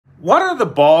What are the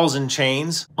balls and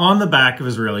chains on the back of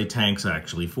Israeli tanks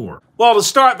actually for? Well, to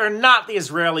start, they're not the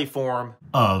Israeli form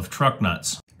of truck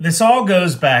nuts. This all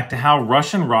goes back to how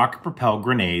Russian rocket-propelled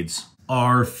grenades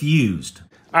are fused.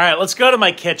 All right, let's go to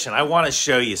my kitchen. I want to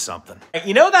show you something.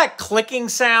 You know that clicking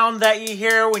sound that you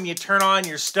hear when you turn on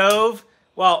your stove?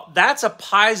 Well, that's a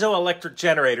piezoelectric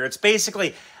generator. It's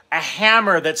basically a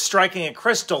hammer that's striking a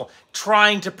crystal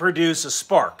trying to produce a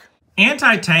spark.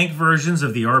 Anti-tank versions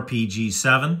of the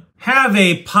RPG-7 have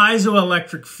a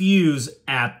piezoelectric fuse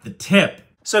at the tip.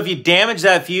 So if you damage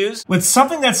that fuse with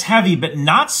something that's heavy, but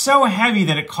not so heavy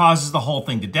that it causes the whole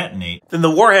thing to detonate, then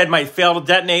the warhead might fail to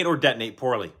detonate or detonate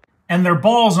poorly. And they're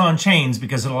balls on chains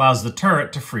because it allows the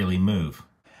turret to freely move.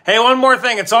 Hey, one more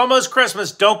thing. It's almost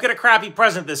Christmas. Don't get a crappy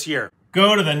present this year.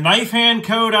 Go to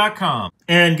theknifehandco.com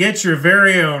and get your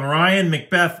very own Ryan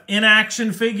McBeth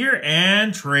Inaction figure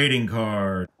and trading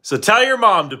card. So tell your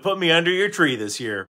mom to put me under your tree this year.